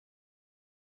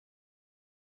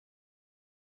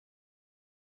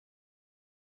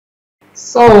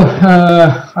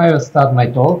I will start my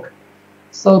talk.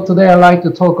 So today I'd like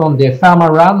to talk on the thermal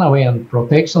runaway and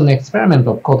protection experiment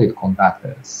of coated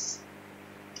conductors.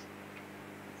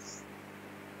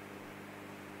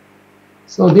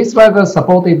 So this was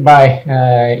supported by,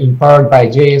 empowered by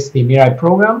JST Mirai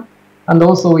program, and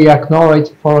also we acknowledge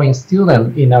foreign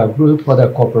students in our group for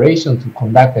their cooperation to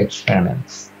conduct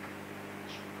experiments.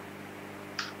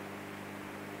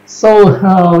 So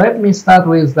let me start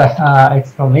with the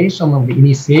explanation of the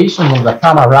initiation of the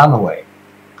thermal runaway.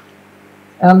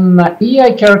 An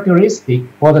EI characteristic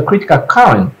for the critical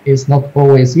current is not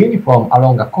always uniform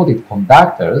along the coated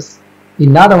conductors.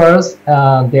 In other words,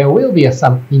 there will be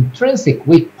some intrinsic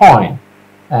weak point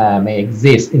may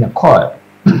exist in a coil.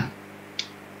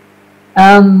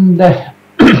 And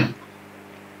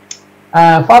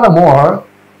furthermore,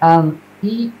 an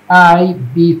EI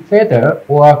B theta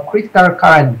or critical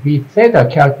current B theta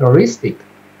characteristic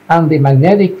and the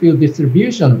magnetic field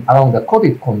distribution along the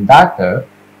coated conductor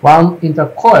one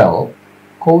intercoil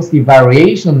cause the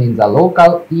variation in the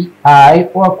local EI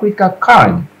or critical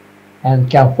current and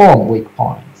can form weak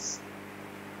points.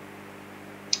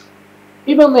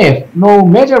 Even if no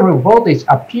measurable voltage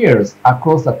appears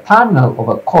across the terminal of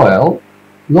a coil,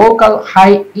 local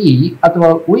high E at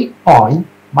a weak point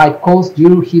might cause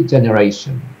dual heat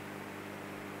generation.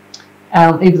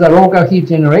 And if the local heat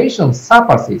generation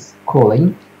surpasses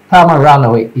cooling, thermal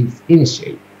runaway is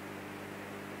initiated.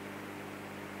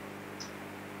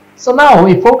 So now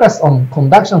we focus on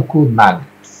conduction-cooled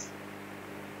magnets.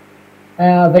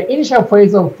 The initial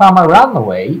phase of thermal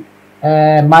runaway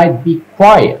might be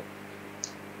quiet.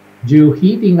 Due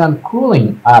heating and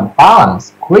cooling are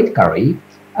balanced critically,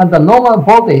 and the normal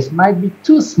voltage might be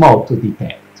too small to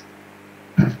detect.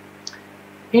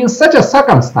 In such a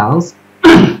circumstance,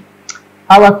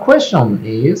 our question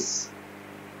is,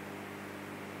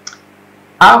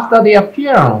 after the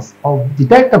appearance of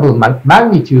detectable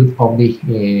magnitude of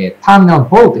the terminal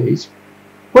voltage,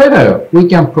 whether we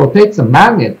can protect the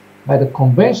magnet by the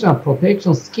conventional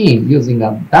protection scheme using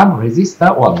a dump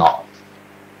resistor or not.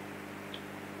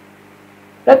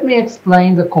 Let me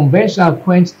explain the conventional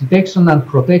quench detection and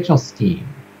protection scheme.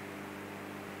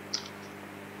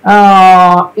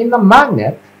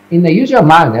 In the usual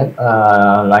magnet,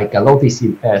 like a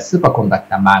low-DC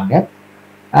superconductor magnet,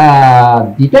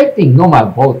 detecting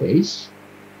normal voltage,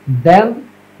 then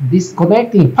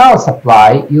disconnecting power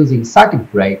supply using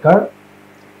circuit breaker,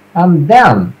 and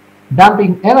then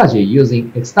damping energy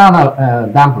using external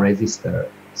dump resistor.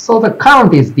 So the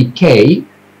current is decay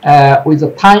with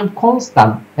a time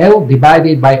constant L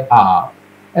divided by R.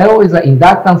 L is the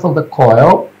inductance of the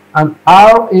coil, and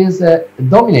R is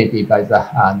dominated by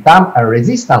the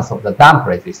resistance of the dump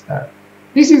resistor.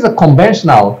 This is a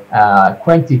conventional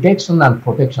quench detection and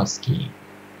protection scheme.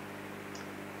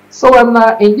 So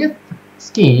in this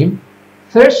scheme,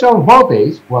 threshold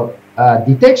voltage, well,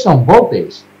 detection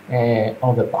voltage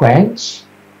of the quench,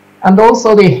 and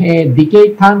also the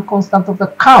decay time constant of the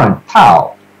current,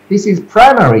 tau. This is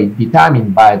primarily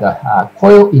determined by the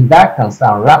coil inductance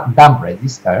and dump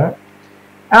resistor,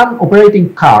 and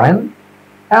operating current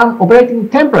and operating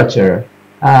temperature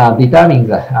determining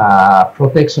the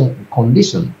protection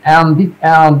condition.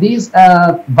 And these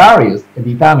values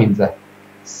determine the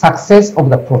success of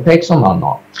the protection or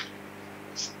not.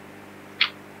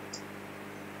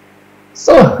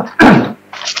 So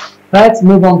let's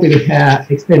move on to the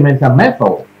experimental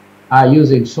method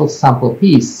using short sample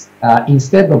piece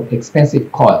instead of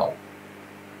expensive coil.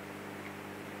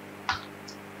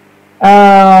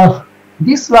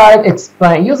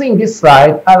 Using this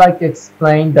slide, I like to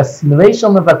explain the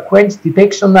simulation of a quench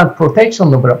detection and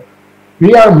protection of a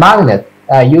real magnet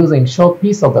using short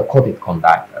piece of the coated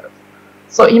conductor.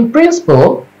 So in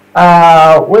principle,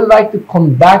 we like to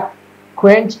conduct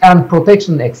quench and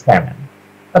protection experiment.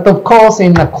 But of course,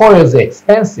 in the coils are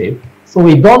expensive, so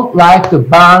we don't like to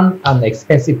burn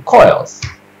expensive coils.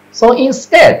 So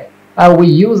instead, we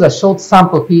use a short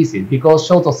sample pieces because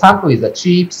short sample is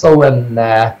cheap. So when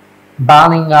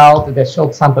burning out the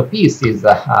short sample piece is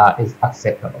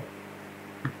acceptable.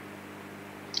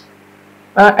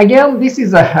 Again, this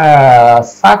is a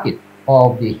circuit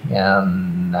of the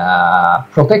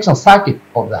protection circuit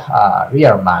of the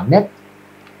real magnet.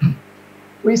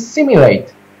 We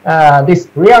simulate this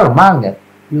real magnet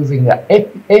using the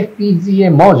FPGA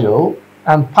module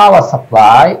and power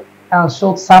supply and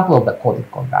short sample of the coated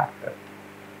conductor.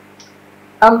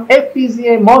 An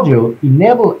FPGA module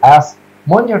enables us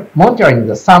monitoring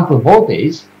the sample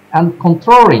voltage and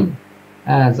controlling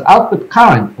the output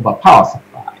current of a power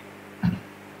supply.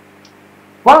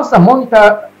 Once the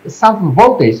monitor sample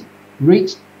voltage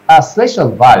reached a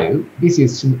threshold value, this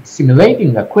is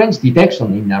simulating a quench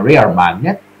detection in a real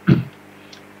magnet.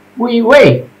 We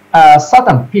wait a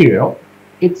certain period.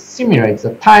 It simulates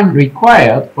the time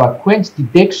required for quench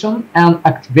detection and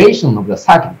activation of the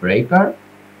circuit breaker,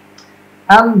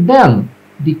 and then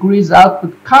decrease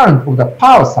output current of the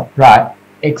power supply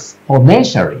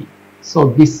exponentially. So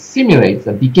this simulates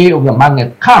the decay of the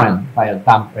magnet current by a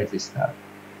dump resistor.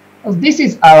 So this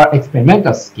is our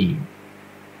experimental scheme.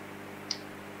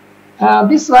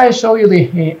 This slide shows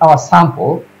you our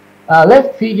sample.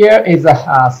 Left figure is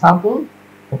a sample.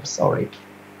 Oops, sorry.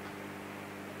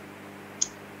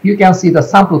 You can see the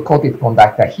sample coated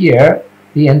conductor here.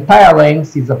 The entire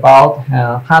length is about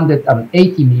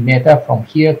 180 millimeter from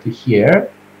here to here.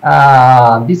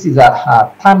 This is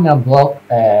a terminal block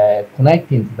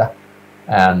connecting to the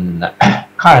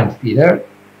current feeder.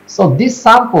 So this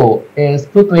sample is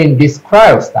put in this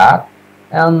cryostat,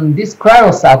 and this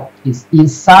cryostat is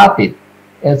inserted.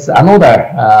 It's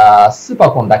another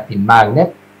superconducting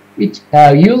magnet, which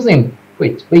using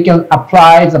which we can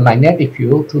apply the magnetic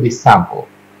field to this sample.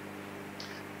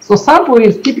 So sample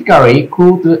is typically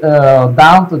cooled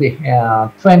down to the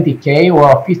 20K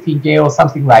or 15K or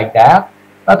something like that,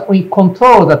 but we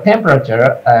control the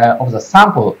temperature of the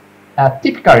sample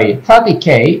typically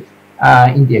 30K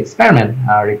in the experiment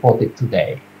reported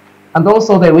today. And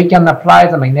also that we can apply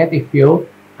the magnetic field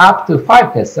up to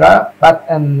 5 Tesla, but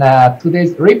in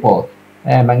today's report,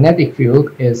 magnetic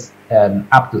field is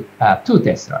up to 2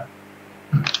 Tesla.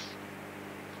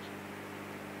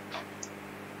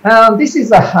 This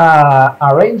is a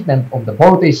arrangement of the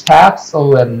voltage tabs.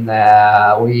 So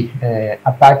we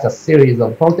attach a series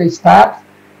of voltage tabs,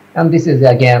 and this is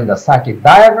again the circuit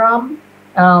diagram.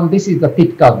 This is the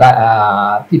typical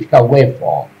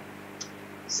waveform.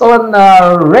 So in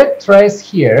red trace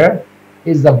here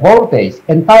is the voltage,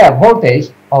 entire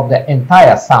voltage of the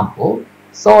entire sample.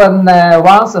 So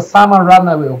once the summer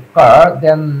runaway will occur,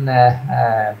 then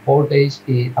voltage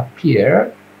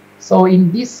appear. So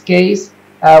in this case,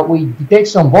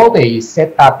 detection voltage is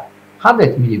set at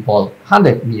 100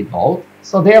 millivolt.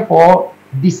 So therefore,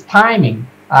 this timing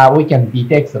we can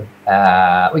detect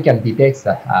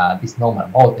this normal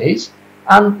voltage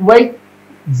and wait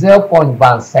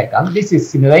 0.1 second. This is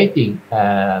simulating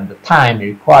the time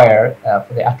required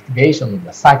for the activation of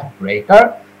the circuit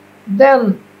breaker.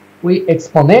 Then we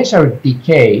exponentially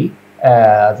decay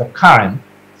the current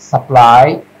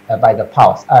supplied by the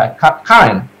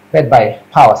current fed by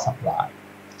power supply.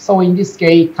 So in this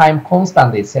case, time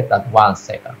constant is set at 1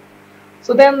 second.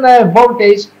 So then the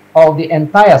voltage of the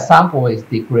entire sample is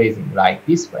decreasing like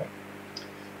this way.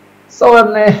 So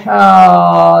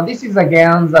this is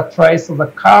again the trace of the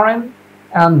current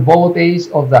and voltage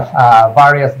of the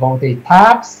various voltage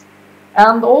tabs.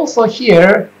 And also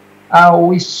here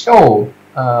we show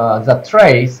the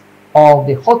trace of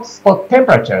the hotspot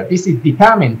temperature. This is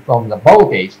determined from the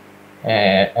voltage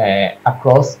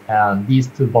across these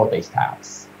two voltage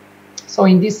tabs. So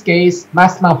in this case,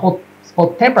 maximum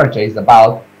hotspot temperature is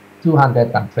about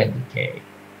 220K.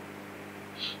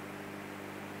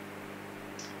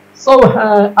 So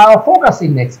our focus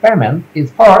in the experiment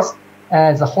is first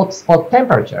the hotspot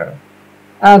temperature.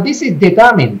 This is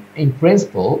determined in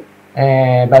principle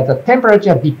by the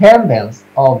temperature dependence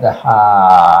of the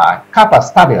copper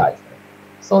stabilizer.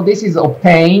 So this is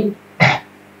obtained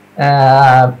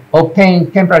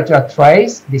temperature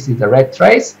trace. This is the red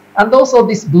trace, and also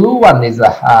this blue one is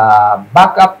a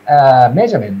backup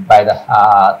measurement by the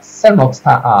Senrock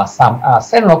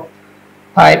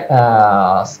type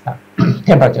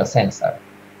temperature sensor.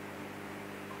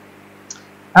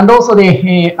 And also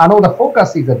another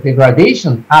focus is the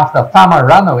degradation after thermal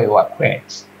runaway or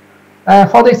quench.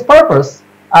 For this purpose,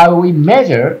 we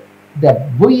measure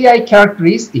the VI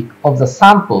characteristic of the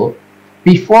sample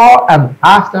before and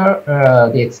after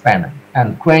the experiment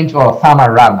and quench or thermal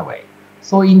runaway.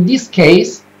 So in this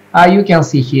case, you can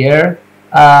see here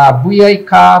VI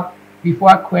curve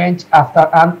before quench,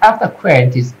 after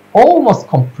quench is almost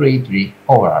completely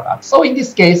overlapped. So in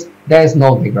this case, there is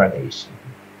no degradation.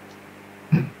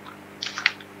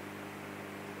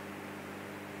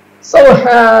 So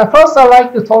first I'd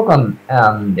like to talk on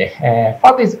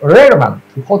what is relevant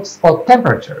to hotspot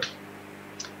temperature.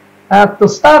 To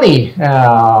study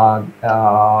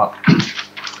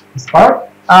this part,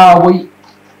 we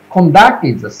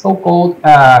conducted the so-called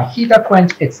heater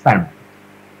quench experiment.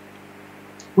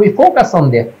 We focus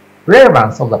on the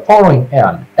relevance of the following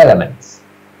elements.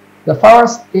 The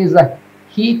first is a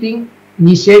heating,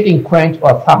 initiating quench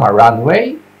or thermal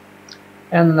runaway,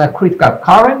 and a critical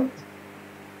current,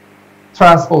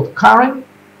 transport current,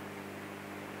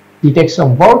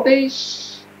 detection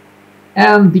voltage,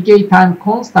 and decay time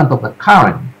constant of the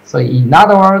current. So in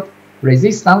other words,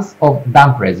 resistance of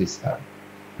damp resistor.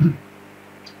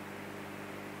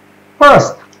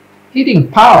 First, heating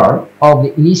power of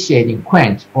the initiating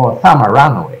quench or thermal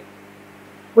runaway.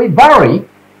 We vary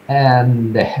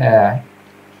the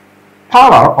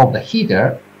power of the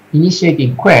heater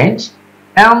initiating quench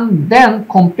and then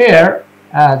compare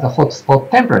the hotspot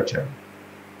temperature.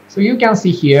 So you can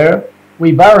see here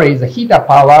we vary the heater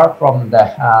power from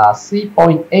the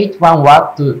 3.81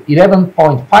 watt to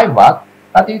 11.5 watt,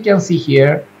 but you can see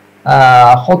here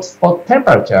hotspot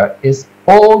temperature is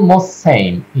almost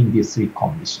same in these three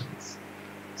conditions.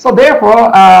 So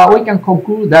therefore we can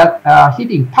conclude that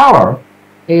heating power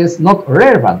is not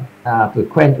relevant to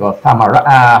quench or thermal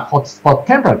hotspot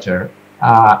temperature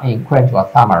in quench or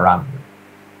thermal runaway.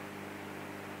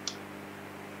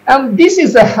 And this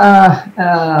is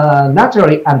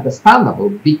naturally understandable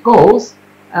because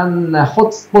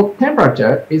hotspot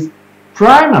temperature is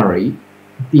primarily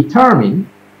determined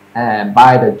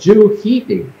by the Joule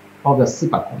heating of the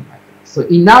superconductor. So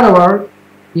in other words,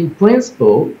 in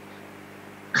principle,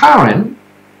 current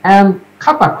and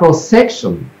kappa cross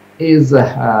section is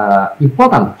an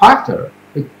important factor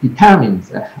which determines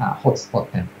hotspot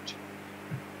temperature.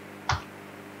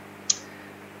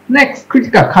 Next,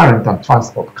 critical current and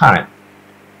transport current.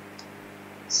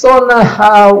 So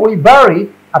we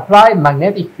varied applied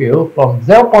magnetic field from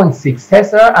 0.6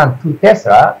 Tesla and 2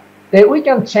 Tesla. Then we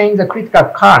can change the critical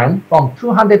current from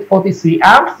 243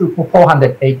 amps to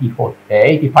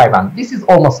 485 amps. This is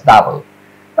almost double.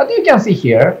 But you can see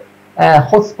here,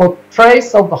 hotspot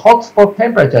trace of the hotspot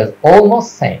temperature is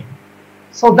almost same.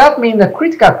 So that means the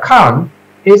critical current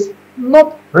is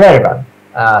not relevant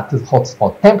to the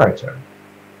hotspot temperature.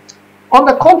 On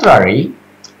the contrary,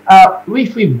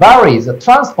 if we vary the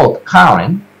transport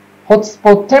current,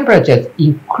 hotspot temperatures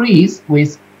increase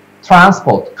with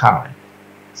transport current.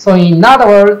 So in other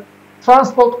words,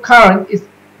 transport current is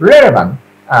relevant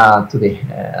to the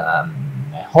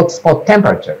hotspot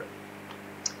temperature.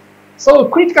 So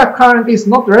critical current is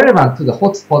not relevant to the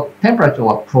hotspot temperature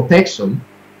or protection,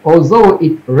 although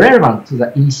it's relevant to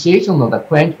the initiation of the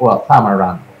quench or thermal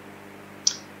runaway.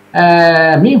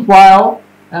 Meanwhile,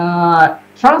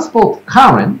 transport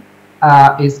current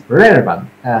is relevant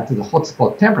to the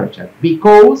hotspot temperature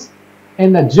because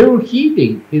the Joule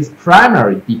heating is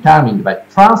primarily determined by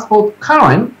transport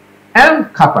current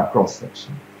and kappa cross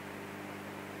section.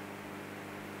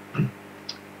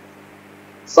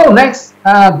 So next,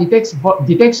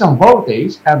 detection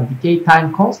voltage and decay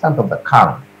time constant of the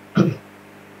current.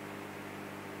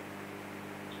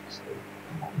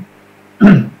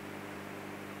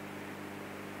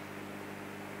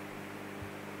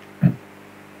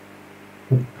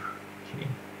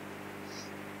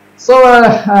 So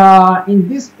in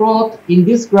this plot, in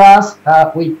this graph,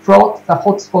 we plot the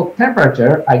hotspot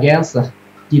temperature against the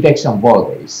detection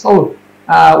voltage. So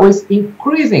with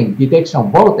increasing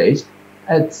detection voltage,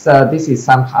 this is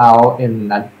somehow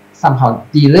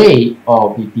delay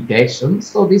of the detection.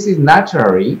 So this is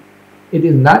it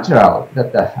is natural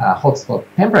that the hotspot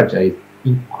temperature is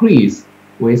increased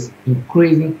with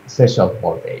increasing threshold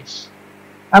voltage.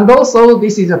 And also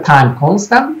this is a time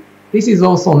constant. This is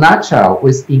also natural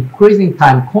with increasing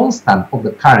time constant of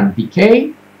the current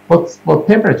decay, hotspot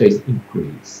temperature is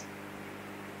increased.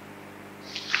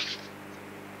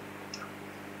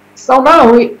 So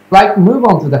now we like move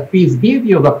on to the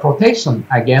feasibility of the protection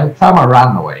against thermal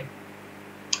runaway.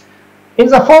 In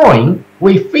the following,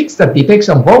 we fix the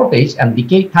detection voltage and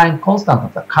decay time constant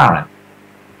of the current.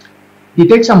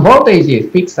 Detection voltage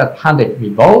is fixed at 100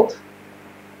 mV.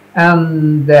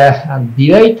 And the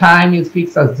delay time is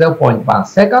fixed at 0.1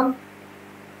 second,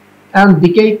 and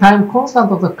decay time constant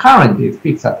of the current is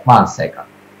fixed at 1 second.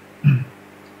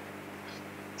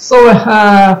 So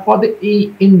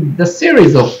in the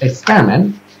series of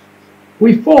experiments,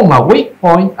 we form a weak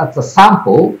point at the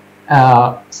sample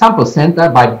center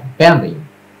by bending.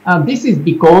 This is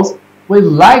because we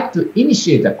like to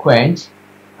initiate the quench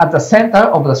at the center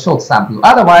of the short sample.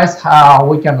 Otherwise,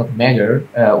 we cannot measure,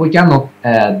 we cannot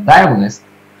diagnose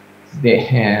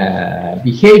the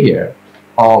behavior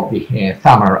of the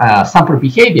sample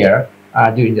behavior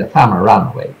during the thermal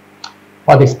runaway.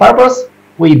 For this purpose,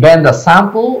 we bend the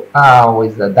sample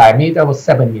with a diameter of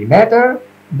 7 mm,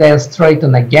 then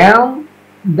straighten again,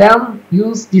 then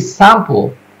use this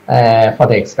sample for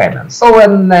the experiment. So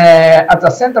when at the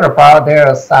central part there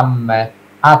are some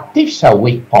artificial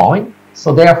weak point.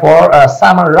 So therefore,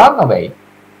 thermal runaway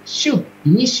should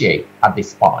initiate at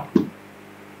this point.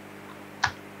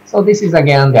 So this is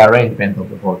again the arrangement of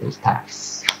the voltage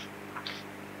types.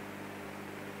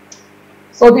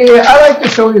 I like to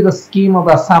show you the scheme of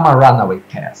the summer runaway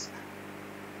test.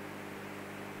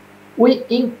 We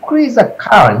increase the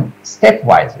current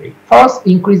stepwisely. First,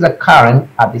 increase the current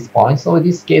at this point. So in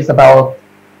this case, about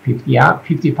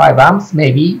 55 amps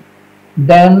maybe.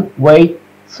 Then wait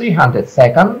 300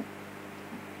 seconds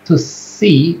to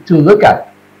look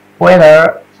at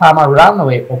whether summer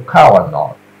runaway occur or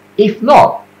not. If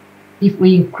not, if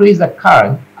we increase the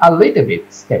current a little bit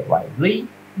stepwisely,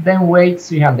 then wait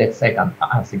 300 seconds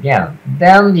once again,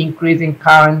 then increasing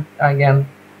current again.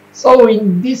 So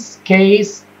in this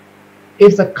case,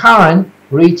 if the current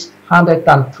reached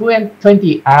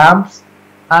 120 amps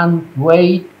and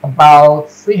wait about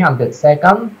 300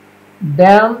 seconds,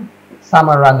 then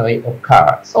summer runaway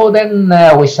occur. So then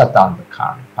we shut down the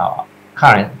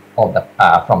current of the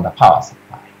from the power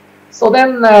supply. So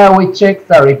then we check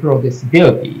the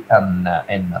reproducibility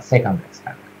in the second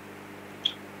experiment.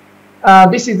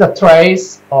 This is a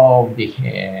trace of the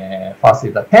first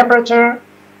is the temperature.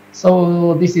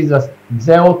 So this is a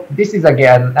zero. This is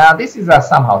again. This is a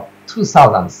somehow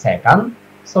 2000 seconds.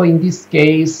 So in this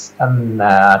case,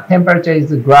 temperature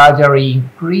is gradually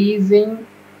increasing.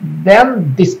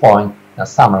 Then this point, the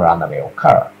summer runaway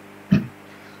occur.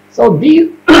 So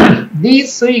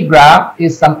these three graphs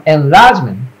is some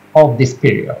enlargement of this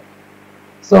period.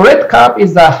 So red curve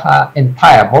is the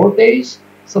entire voltage.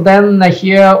 So then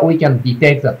here we can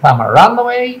detect the summer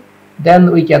runaway.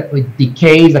 Then we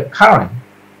decay the current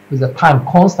with a time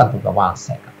constant of the 1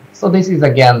 second. So this is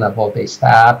again the voltage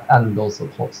tab and also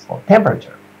holds for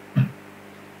temperature.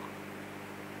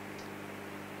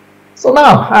 So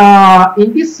now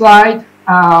in this slide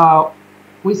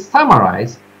we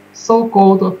summarize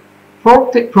so-called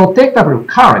protectable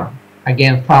current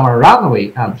against summer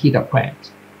runaway and heater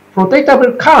quench.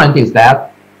 Protectable current is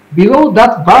that below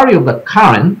that value of the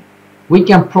current, we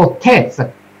can protect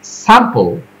the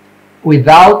sample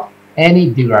without any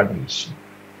degradation.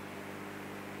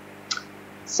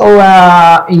 So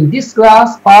in this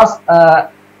class, first I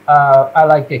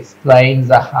like to explain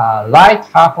the right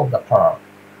half of the curve.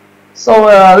 So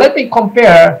let me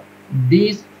compare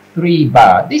these three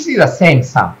bars. This is the same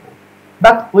sample,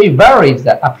 but we vary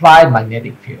the applied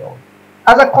magnetic field.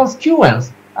 As a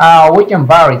consequence, we can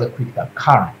vary the critical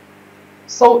current.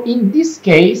 So in this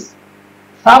case,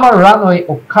 summer runaway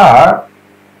occur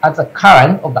at the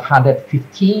current of the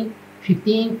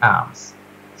 115 amps.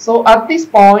 So at this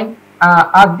point,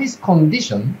 at this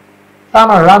condition,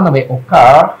 summer runaway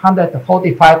occur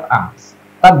 145 amps.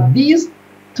 But these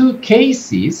two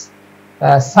cases,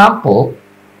 sample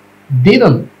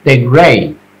didn't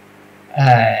degrade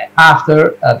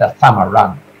after the summer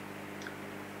runaway.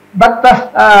 But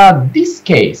this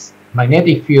case,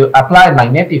 magnetic field, applied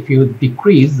magnetic field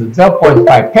decreased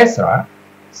 0.5 Tesla.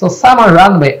 So summer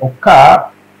runaway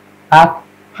occur at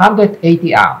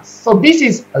 180 amps. So this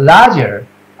is larger,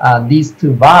 these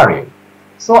two values.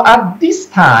 So at this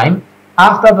time,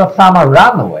 after the summer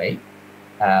runaway,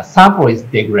 sample is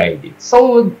degraded.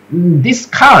 So this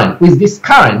current, with this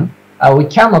current, we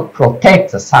cannot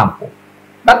protect the sample,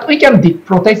 but we can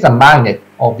protect the magnet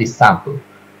of this sample.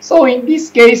 So in this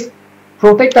case,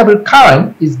 protectable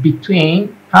current is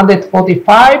between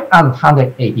 145 and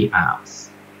 180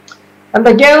 amps. And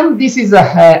again, this is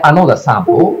another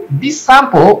sample. This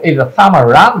sample is a summer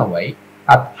runaway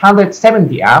at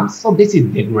 170 amps, so this is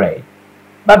degraded.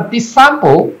 But this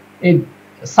sample is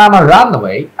summer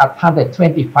runaway at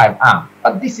 125 amps,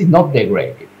 but this is not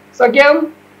degraded. So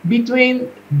again, between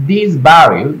these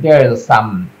values, there is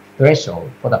some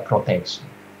threshold for the protection.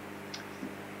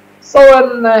 So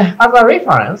as a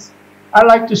reference, I'd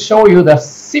like to show you the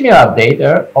similar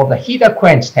data of the heater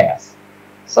quench test.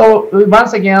 So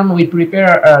once again, we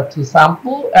prepare two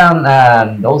samples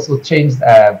and also change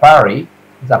vary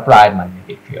the applied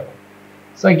magnetic field.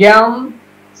 So again,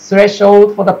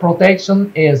 threshold for the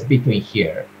protection is between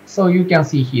here. So you can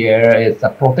see here is the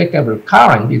protectable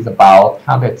current is about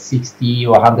 160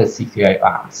 or 168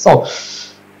 amps. So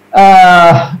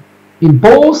in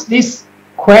both this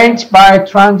quench by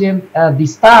transient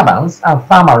disturbance and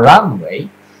summer runaway,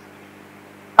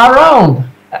 around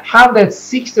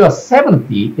 160 or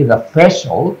 70 is a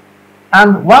threshold,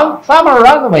 and when summer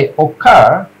runaway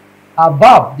occur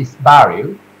above this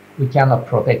value, we cannot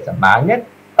protect the magnet,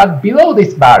 but below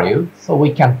this value, so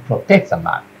we can protect the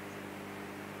magnet.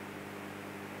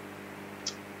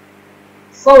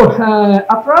 So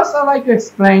at first, I'd like to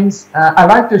explain, I'd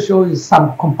like to show you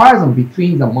some comparison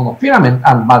between the monofilament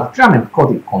and multifilament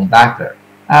coated conductor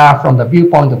from the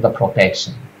viewpoint of the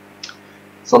protection.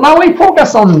 So now we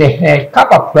focus on the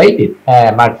copper-plated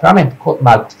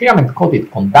multifilament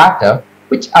coated conductor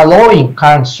which allowing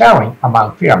current sharing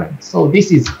among filaments. So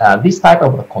this is this type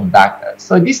of a conductor.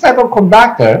 So this type of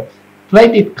conductor,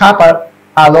 plated copper,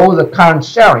 allows the current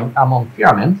sharing among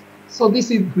filaments. So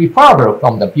this is preferable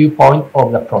from the viewpoint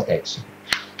of the protection.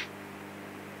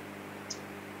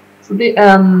 So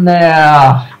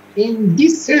in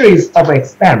this series of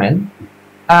experiments,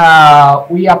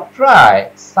 we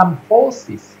apply some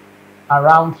forces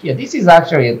around here. This is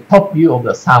actually a top view of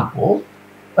the sample.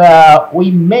 We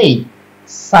made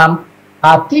some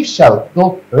artificial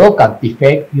local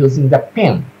defect using the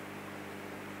pen.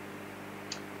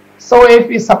 So if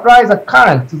we supply the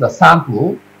current to the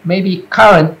sample, maybe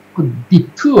current could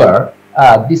detour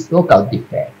this local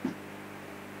defect.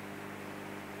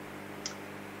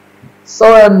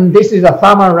 So this is a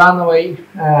thermal runaway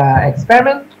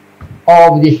experiment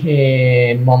of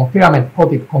the monofilament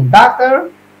coated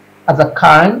conductor as a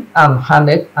current and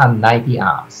 190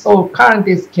 amps. So current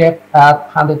is kept at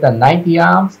 190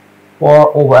 amps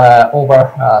for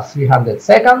over 300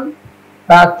 seconds,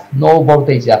 but no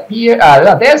voltage appear.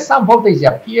 There's some voltage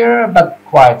appear, but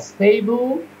quite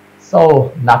stable,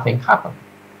 so nothing happened.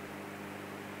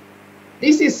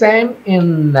 This is same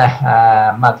in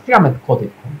multifilament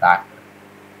coated conductor.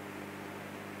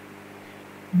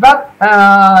 But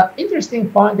interesting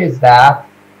point is that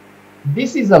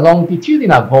this is a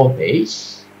longitudinal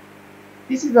voltage.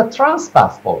 This is a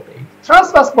transverse voltage.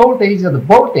 Transverse voltage is the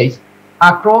voltage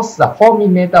across the 4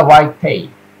 mm wide tape.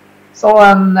 So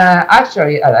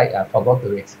actually, I forgot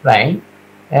to explain.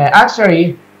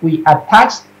 Actually, we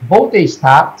attached voltage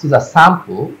tab to the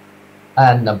sample,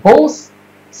 and both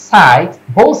sides,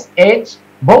 both edges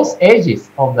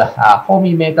of the 4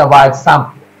 mm wide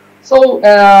sample. So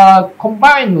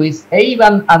combined with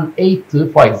A1 and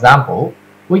A2, for example,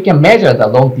 we can measure the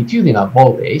longitudinal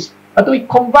voltage, but we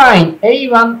combine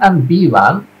A1 and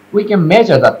B1, we can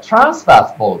measure the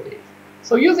transverse voltage.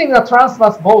 So using the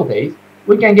transverse voltage,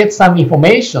 we can get some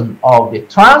information of the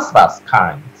transverse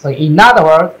current. So in other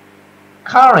words,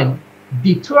 current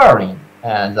detouring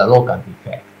the local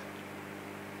defect.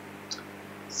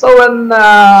 So in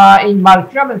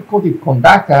multifilament coated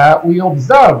conductor, we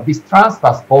observe this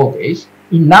transverse voltage.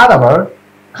 In other words,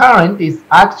 current is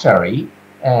actually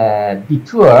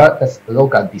detour the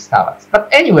local disturbance. But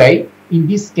anyway, in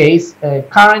this case,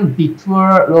 current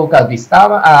detour local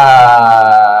disturbance,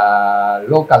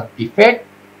 local defect,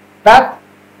 but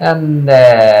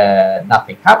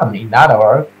nothing happened. In other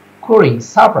words, cooling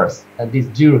suffers this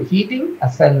zero heating,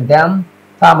 and then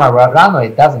thermal runaway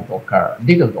didn't occur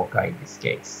in this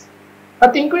case.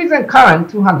 But increase in current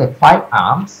 205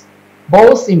 amps,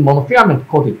 both in monofilament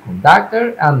coated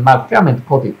conductor and multifilament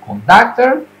coated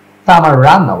conductor, thermal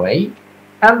runaway,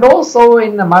 and also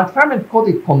in the multifilament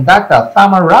coated conductor,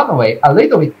 thermal runaway a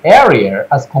little bit earlier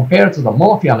as compared to the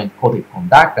monofilament coated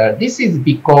conductor. This is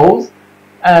because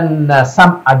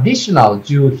some additional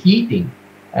zero heating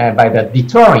by the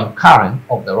detouring current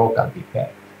of the local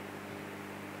defect.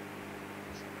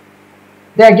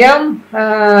 Then again,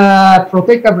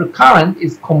 protectable current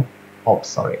is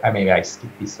maybe I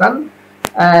skipped this one.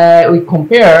 We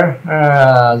compare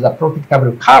the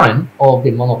protectable current of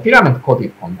the monofilament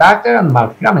coated conductor and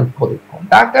multifilament coated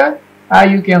conductor.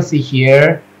 You can see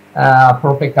here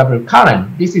protectable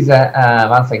current. This is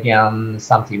once again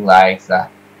something like the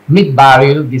mid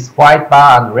value. This white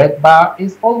bar and red bar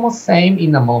is almost same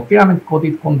in the monofilament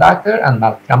coated conductor and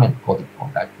multifilament coated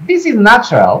conductor. This is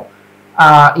natural.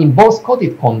 In both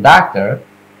coated conductor,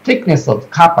 thickness of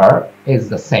copper is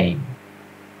the same.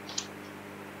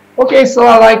 Okay, so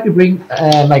I'd like to bring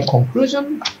my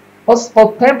conclusion.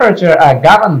 Hotspot temperature are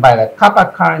governed by the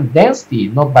copper current density,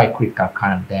 not by critical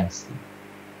current density.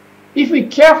 If we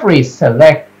carefully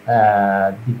select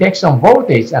detection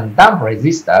voltage and dump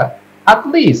resistor, at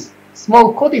least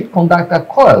small coated conductor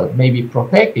coil may be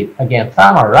protected against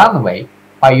thermal runaway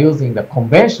by using the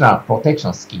conventional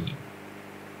protection scheme.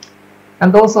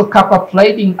 And also copper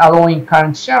plating allowing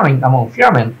current sharing among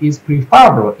filament is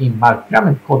preferable in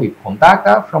multifilament coated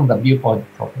conductor from the viewpoint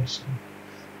of protection.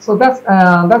 So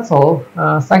that's all.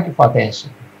 Thank you for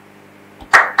attention.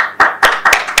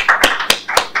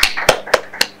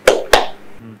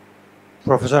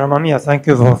 Professor Amemiya, thank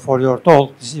you for your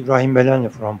talk. This is Ibrahim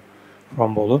Belani from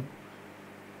Bolu.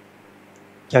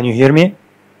 Can you hear me?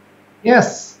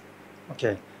 Yes.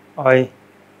 Okay. I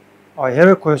have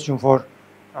a question for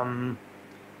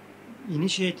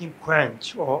initiating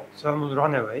quench or thermal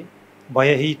runaway by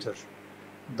a heater.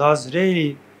 Does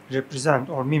really represent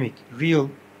or mimic real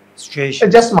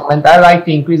situations? Just a moment. I like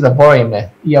to increase the volume.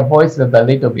 Your voice is a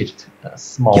little bit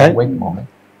small. Wait a moment.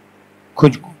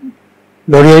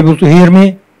 Were you able to hear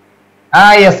me?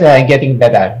 Yes, getting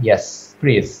better. Yes,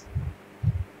 please.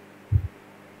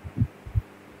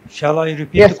 Shall I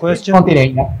repeat Yes, the please question?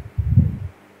 continue. Yeah.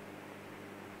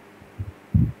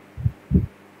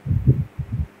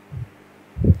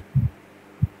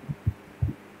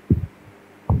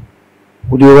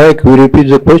 Would you like to repeat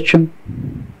the question?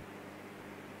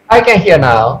 I can hear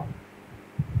now.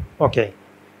 Okay.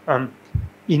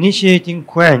 Initiating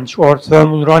quench or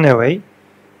thermal runaway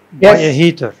by a Yes.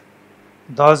 heater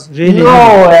does really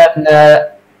No, mimic. and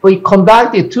we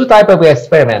conducted two types of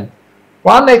experiment.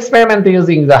 One experiment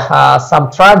using the some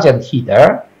transient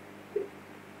heater,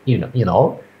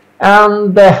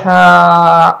 and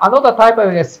another type of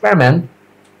experiment,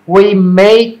 we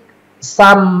make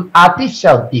some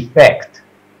artificial defect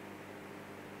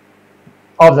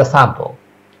of the sample.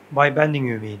 By bending,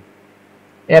 you mean?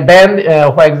 Then,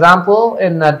 for example,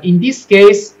 in this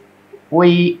case,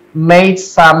 we made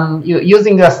some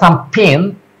using some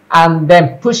pin and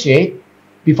then push it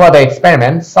before the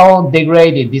experiment, so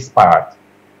degraded this part.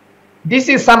 This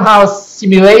is somehow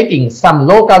simulating some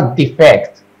local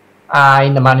defect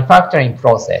in the manufacturing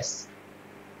process.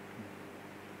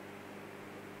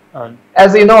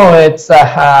 As you know, it's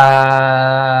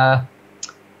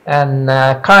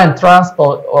current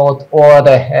transport or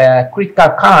the critical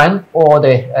current or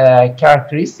the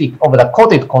characteristic of the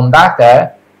coated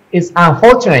conductor is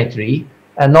unfortunately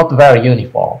not very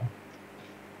uniform.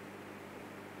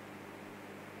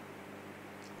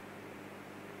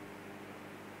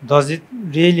 Does it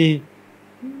really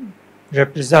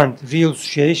represent real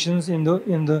situations in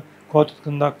the coated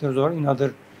conductors or in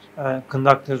other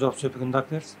conductors of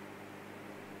superconductors?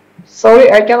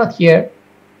 Sorry, I cannot hear.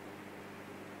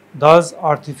 Does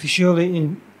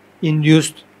artificially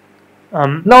induced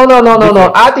No,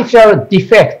 artificial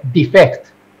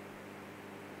defect.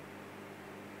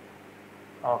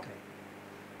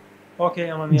 Okay,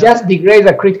 Amemiya. Just degrade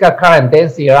the critical current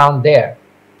density around there.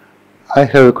 I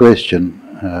have a question.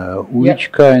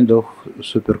 Which kind of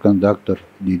superconductor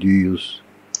did you use?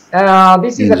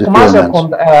 This is a commercial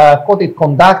coated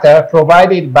conductor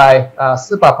provided by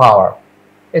Superpower.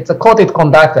 It's a coated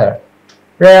conductor,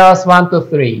 layers 1 to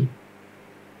 3.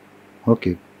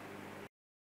 Okay.